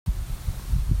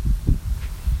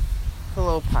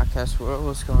Hello, podcast world.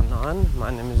 What's going on?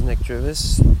 My name is Nick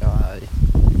Drivis.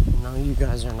 No, you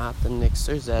guys are not the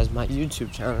Nixers. That is my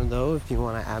YouTube channel, though. If you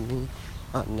want to add me,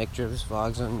 Nick Drivis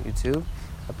Vlogs on YouTube.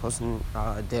 I post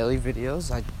daily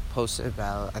videos. I posted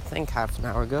about, I think, half an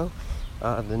hour ago,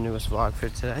 the newest vlog for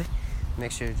today.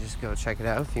 Make sure to just go check it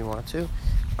out if you want to.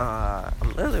 I'm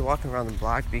literally walking around the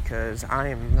block because I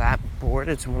am that bored.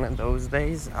 It's one of those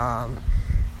days.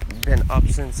 Been up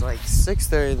since like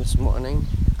 6:30 this morning.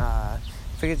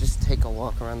 Figured just take a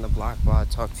walk around the block while I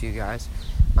talk to you guys.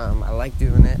 I like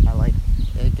doing it.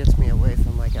 It gets me away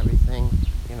from like everything,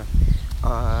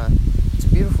 It's a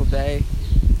beautiful day.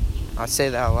 I say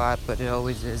that a lot, but it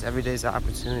always is. Every day's an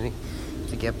opportunity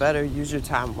to get better. Use your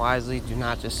time wisely. Do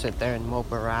not just sit there and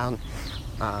mope around.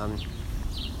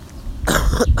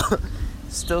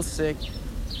 Still sick.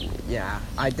 Yeah,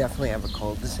 I definitely have a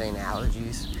cold. This ain't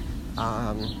allergies.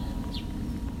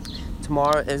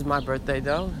 Tomorrow is my birthday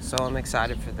though, so I'm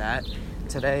excited for that.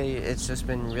 Today it's just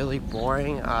been really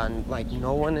boring.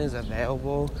 No one is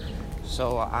available,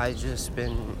 so I just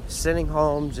been sitting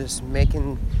home, just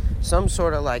making some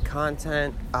sort of like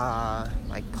content,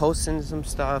 posting some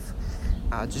stuff,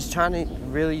 just trying to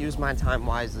really use my time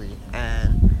wisely.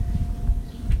 And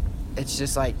it's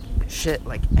just like shit.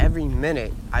 Like every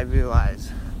minute I realize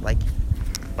like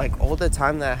all the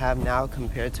time that I have now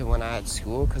compared to when I had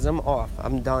school, because I'm off.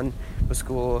 I'm done with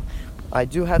school. I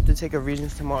do have to take a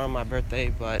Regents tomorrow on my birthday,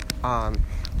 but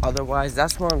otherwise,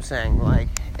 that's what I'm saying. Like,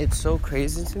 it's so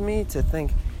crazy to me to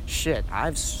think, shit, I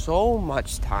have so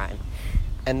much time.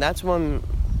 And that's when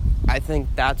I think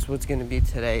that's what's going to be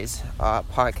today's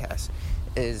podcast,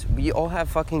 is we all have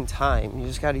fucking time. You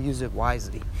just got to use it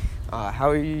wisely.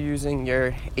 How are you using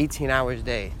your 18 hours a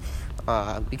day?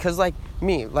 Because like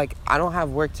me, I don't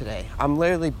have work today. I'm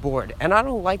literally bored, and I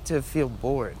don't like to feel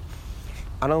bored.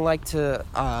 I don't like to,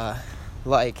 I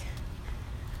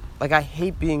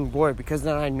hate being bored, because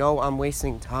then I know I'm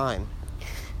wasting time,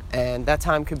 and that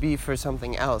time could be for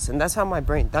something else. And that's how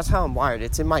that's how I'm wired.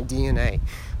 It's in my DNA,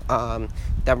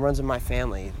 that runs in my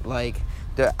family.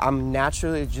 I'm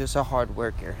naturally just a hard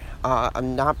worker.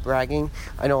 I'm not bragging.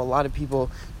 I know a lot of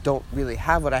people don't really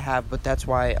have what I have, but that's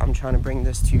why I'm trying to bring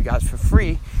this to you guys for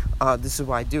free. This is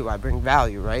what I do. I bring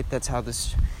value, right? That's how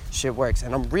this shit works.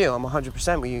 And I'm real. I'm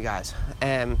 100% with you guys.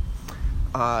 And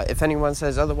if anyone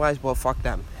says otherwise, well, fuck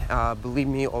them. Believe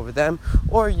me over them,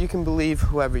 or you can believe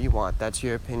whoever you want. That's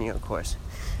your opinion, of course.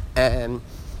 And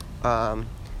but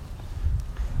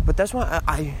that's why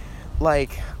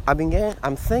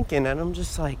I'm thinking, and I'm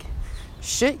just like,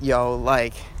 shit, yo,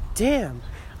 damn,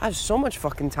 I have so much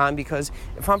fucking time, because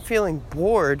if I'm feeling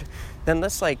bored, then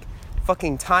that's like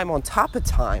fucking time on top of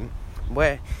time,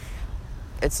 where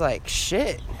it's like,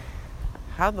 shit,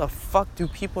 how the fuck do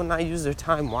people not use their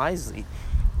time wisely?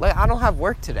 I don't have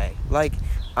work today.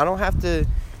 I don't have to,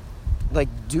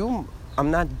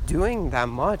 I'm not doing that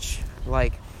much,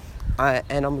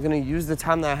 and I'm gonna use the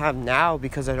time that I have now,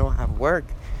 because I don't have work,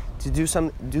 to do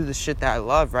the shit that I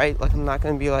love, right? I'm not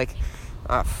gonna be like,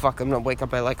 I'm gonna wake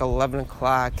up at 11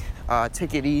 o'clock,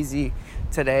 take it easy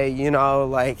today,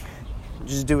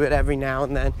 just do it every now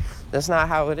and then. That's not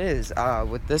how it is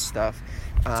with this stuff,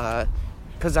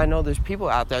 because I know there's people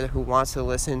out there who wants to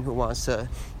listen, who wants to,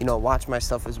 watch my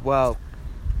stuff as well,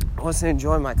 wants to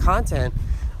enjoy my content,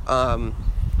 and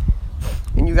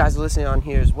you guys listening on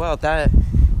here as well.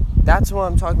 That's what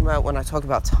I'm talking about when I talk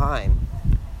about time.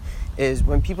 Is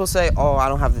when people say, oh, I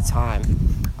don't have the time.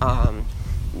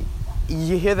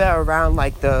 You hear that around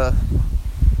I'd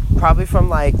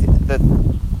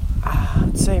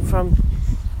say from,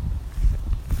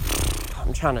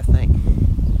 I'm trying to think.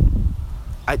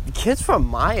 Kids from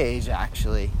my age,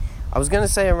 actually. I was going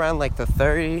to say around the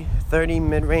 30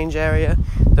 mid-range area,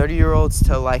 30-year-olds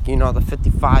to the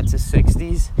 55 to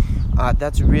 60s.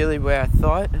 That's really where I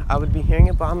thought I would be hearing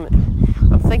it, but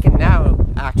I'm thinking now,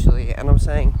 actually, and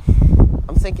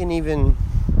I'm thinking even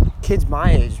kids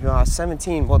my age,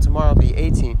 17, well, tomorrow I'll be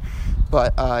 18,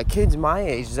 but kids my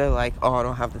age, they're like, oh, I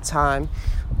don't have the time,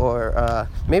 or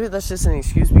maybe that's just an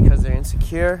excuse because they're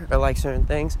insecure or certain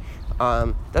things.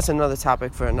 That's another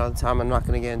topic for another time. I'm not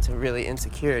going to get into really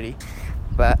insecurity,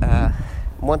 but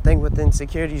one thing with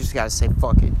insecurity, you just got to say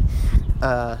fuck it.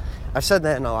 I've said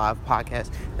that in a lot of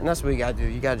podcasts, and that's what you got to do.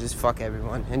 You got to just fuck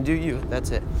everyone and do you.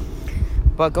 That's it.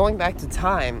 But going back to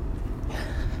time,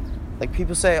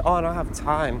 people say, oh, I don't have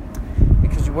time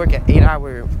because you work an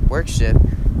 8-hour work shift,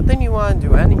 but then you want to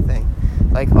do anything.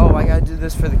 Oh, I got to do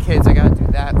this for the kids. I got to do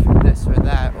that for this or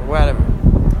that or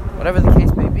whatever the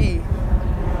case may be.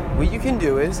 What you can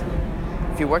do is,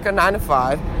 if you work a 9 to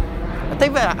 5, I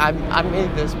think that I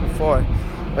made this before,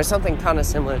 or something kind of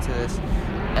similar to this.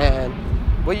 And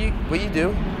what you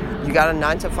do, you got a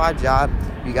 9-to-5 job,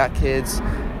 you got kids,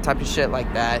 type of shit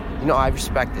like that. I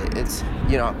respect it. It's,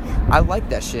 I like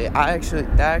that shit.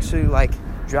 That actually like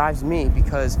drives me,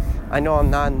 because I know I'm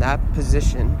not in that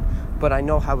position, but I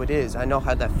know how it is. I know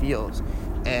how that feels,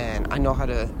 and I know how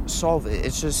to solve it.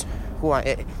 It's just who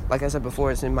like I said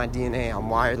before, it's in my DNA. I'm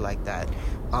wired like that.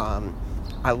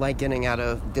 I like getting out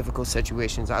of difficult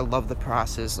situations. I love the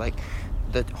process, like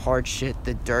the hard shit,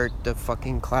 the dirt, the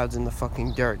fucking clouds in the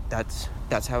fucking dirt.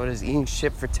 That's how it is. Eating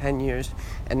shit for 10 years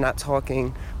and not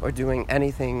talking or doing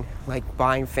anything, like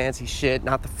buying fancy shit,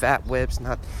 not the fat whips,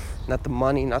 not the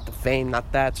money, not the fame,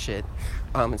 not that shit.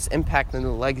 It's impacting the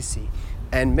legacy,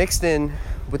 and mixed in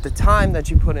with the time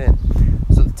that you put in.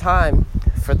 So the time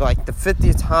for like the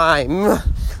 50th time,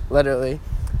 literally.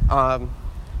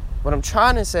 What I'm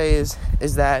trying to say is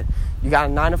that you got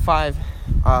a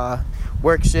 9-to-5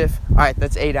 work shift. All right,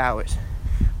 that's 8 hours.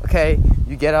 Okay,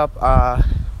 you get up.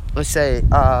 Let's say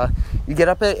you get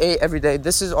up at 8 every day.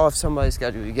 This is off somebody's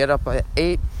schedule. You get up at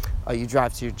 8. You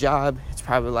drive to your job. It's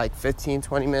probably like 15,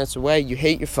 20 minutes away. You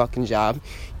hate your fucking job.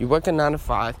 You work a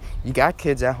 9-to-5. You got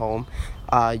kids at home.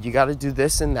 You got to do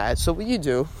this and that. So what you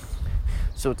do?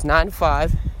 So it's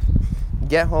 9-to-5. You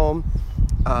get home.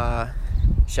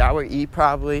 Shower, eat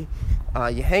probably.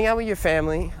 You hang out with your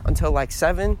family until like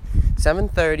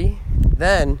 7:30.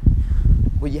 Then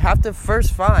what you have to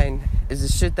first find is the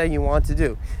shit that you want to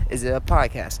do. Is it a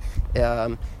podcast?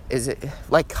 Is it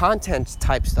like content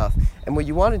type stuff? And what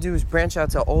you want to do is branch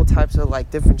out to all types of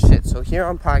like different shit. So here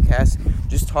on podcast,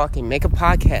 just talking, make a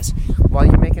podcast while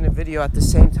you're making a video at the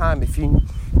same time. If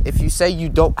you say you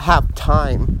don't have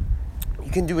time,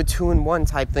 you can do a 2-in-1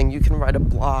 type thing. You can write a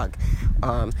blog.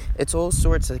 It's all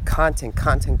sorts of content.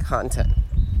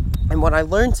 And what I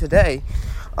learned today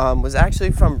was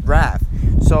actually from Raph.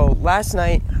 So last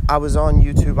night I was on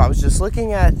YouTube. I was just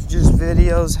looking at just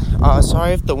videos.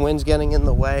 Sorry if the wind's getting in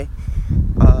the way.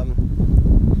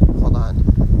 Hold on.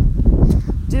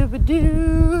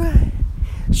 Doobadoo.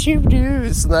 Shoobadoo.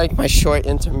 It's like my short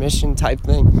intermission type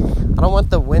thing. I don't want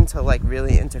the wind to like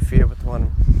really interfere with what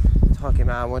I'm talking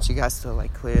about. I want you guys to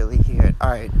like clearly hear it.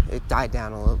 Alright, it died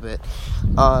down a little bit.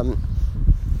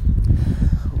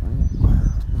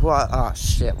 Oh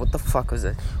shit, what the fuck was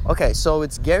it? Okay, so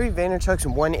it's Gary Vaynerchuck's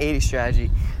 180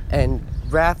 strategy, and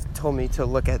Raph told me to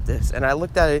look at this, and I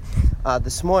looked at it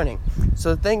this morning.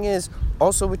 So the thing is,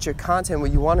 also with your content,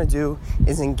 what you want to do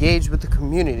is engage with the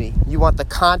community. You want the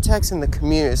context and the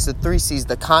community. It's the 3 C's: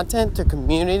 the content, the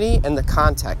community, and the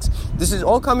context. This is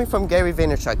all coming from Gary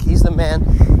Vaynerchuck. He's the man.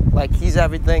 Like, he's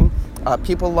everything.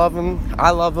 People love him.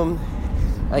 I love him.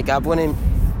 Like, I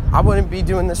wouldn't be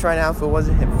doing this right now if it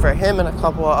wasn't for him and a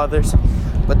couple of others.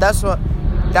 But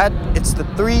it's the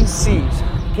 3 C's.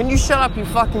 Can you shut up, you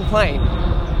fucking plane?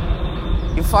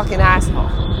 You fucking asshole.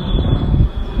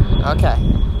 Okay.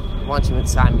 I want you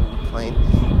inside me, you plane.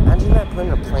 Imagine that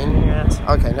putting a plane in your ass.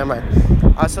 Okay, never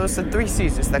mind. So it's the 3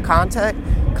 C's. It's the content,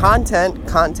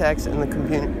 context, and the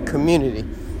community.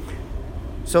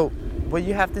 So what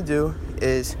you have to do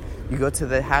is you go to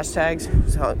the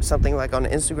hashtags, something like on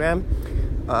Instagram.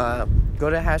 Go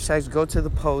to hashtags, go to the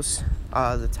posts,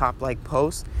 the top like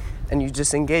posts, and you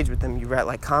just engage with them. You write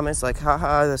like comments like,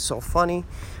 haha, that's so funny.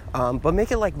 But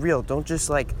make it like real. Don't just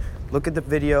like look at the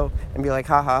video and be like,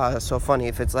 haha, that's so funny.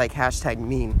 If it's like hashtag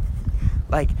meme,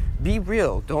 like be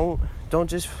real. Don't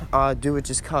just do it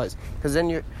just cause then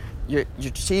you're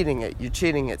cheating it. You're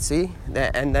cheating it. See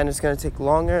that, and then it's gonna take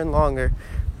longer and longer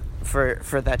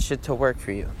for that shit to work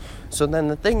for you. So then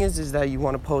the thing is that you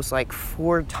want to post like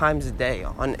 4 times a day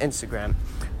on Instagram.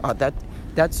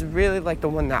 That's really like the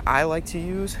one that I like to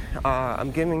use.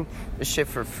 I'm giving the shit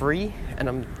for free, and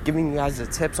I'm giving you guys the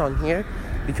tips on here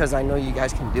because I know you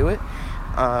guys can do it.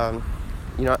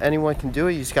 Anyone can do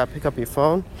it. You just gotta pick up your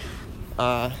phone.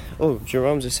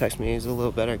 Jerome just texted me. He's a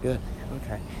little better. Good.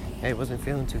 Okay. Hey, wasn't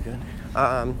feeling too good.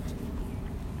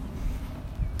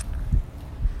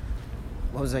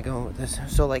 What was I going with this?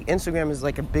 So like Instagram is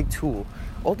like a big tool.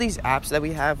 All these apps that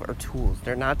we have are tools.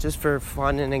 They're not just for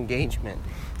fun and engagement.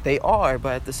 They are,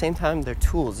 but at the same time, they're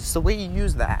tools. It's the way you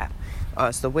use the app.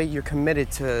 It's the way you're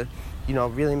committed to,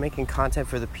 really making content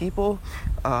for the people,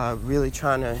 really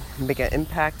trying to make an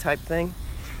impact type thing.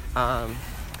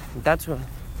 That's what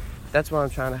I'm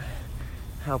trying to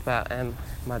help out. And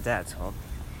my dad's home.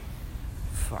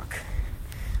 Fuck.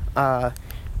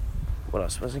 What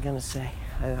else was I gonna say?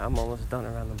 I'm almost done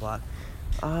around the block.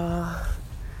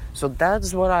 So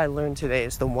that's what I learned today.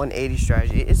 It's the 180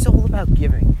 strategy. It's all about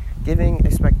giving,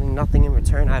 expecting nothing in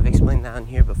return. I've explained that on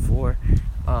here before.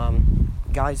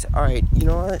 Guys, all right, you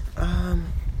know what?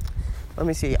 let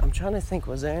me see. I'm trying to think.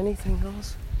 Was there anything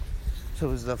else? So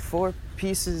it was the 4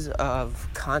 pieces of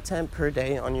content per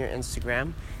day on your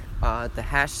Instagram, the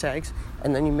hashtags,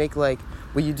 and then you make like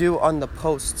what you do on the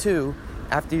post too.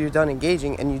 After you're done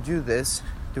engaging, and you do this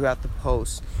throughout the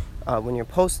post, when you're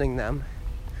posting them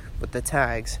with the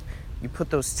tags, you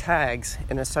put those tags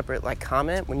in a separate like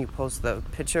comment when you post the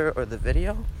picture or the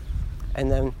video, and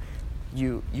then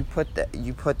you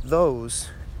put those.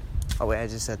 Oh wait, I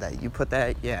just said that. You put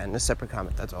that in a separate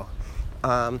comment. That's all.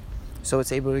 So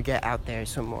it's able to get out there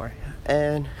some more.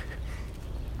 And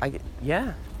I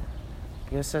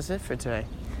guess that's it for today.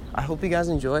 I hope you guys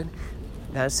enjoyed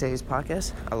That's today's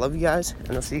podcast. I love you guys,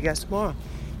 and I'll see you guys tomorrow.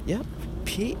 Yep.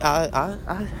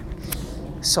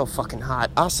 So fucking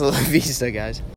hot. Hasta la vista, guys.